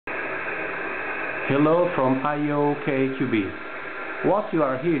Hello from I0KQb. What you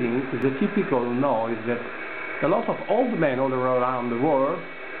are hearing is a typical noise that a lot of old men all around the world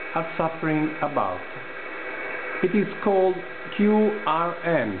are suffering about. It is called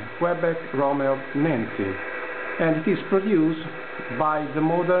QRN, Quebec Romeo Nancy, and it is produced by the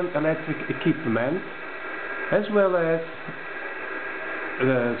modern electric equipment as well as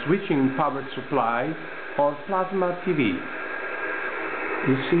switching power supply or plasma TV.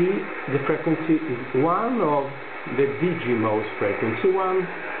 You see, the frequency is one of the digi mode frequency one,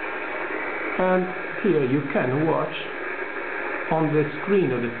 and here you can watch on the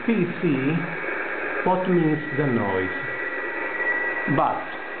screen of the PC what means the noise. But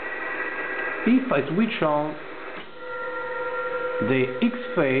if I switch on the X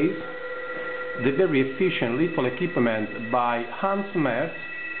phase, the very efficient little equipment by Hans Merz,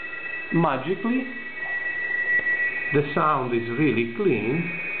 magically the sound is really clean,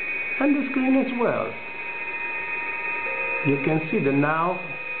 and the screen as well. You can see that now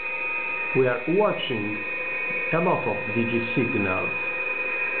we are watching a lot of digi signals.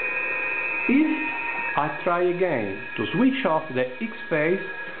 If I try again to switch off the X phase,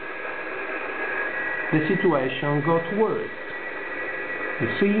 the situation got worse. You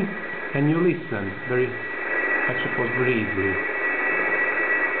see, and you listen very easily.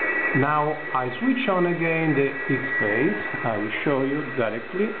 Now I switch on again the X phase, I will show you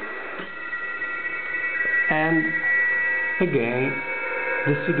directly, and again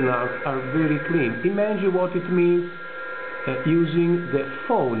the signals are very clean. Imagine what it means using the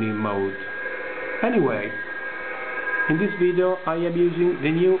phony mode. Anyway, in this video I am using the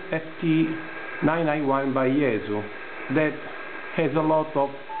new FT991 by Yeso that has a lot of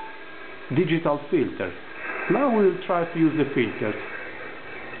digital filters. Now we will try to use the filters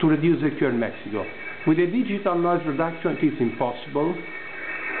to reduce the QRN Mexico. With the digital noise reduction it is impossible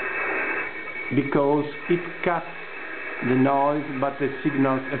because it cuts the noise but the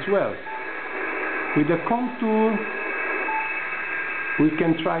signals as well. With the contour we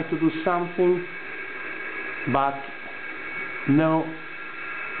can try to do something, but no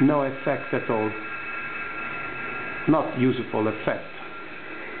effect at all. Not useful effect.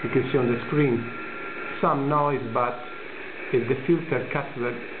 You can see on the screen some noise, but the filter cut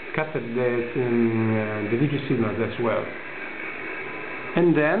the digi signals as well.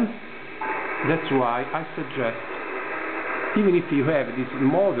 And then that's why I suggest, even if you have this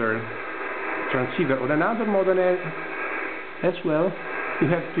modern transceiver or another modern as well, you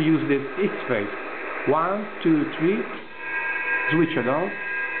have to use this X phase. 1, 2, 3, switch it on,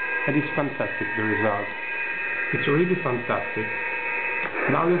 and it's fantastic, the result. It's really fantastic.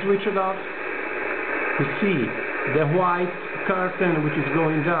 Now you switch it off, you see the white curtain which is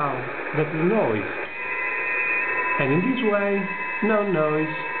going down, that's the noise. And in this way, no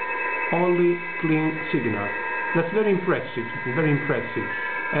noise, only clean signal. That's very impressive, very impressive.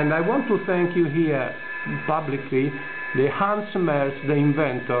 And I want to thank you here publicly, the Hans Merz, the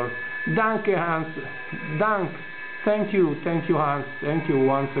inventor. Danke Hans, dank. Thank you Hans, thank you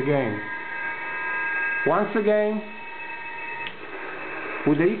once again. Once again,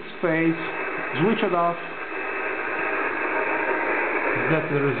 with the X phase, switch it off, that's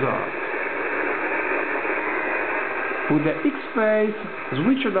the result. With the X phase,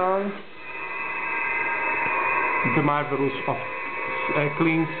 switch it on, the marvelous of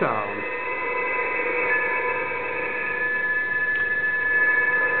clean sound.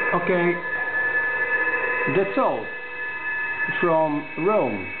 Okay, that's all from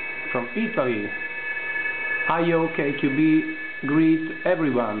Rome, from Italy. I0KQb greet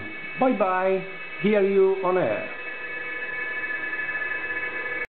everyone. Bye bye, hear you on air.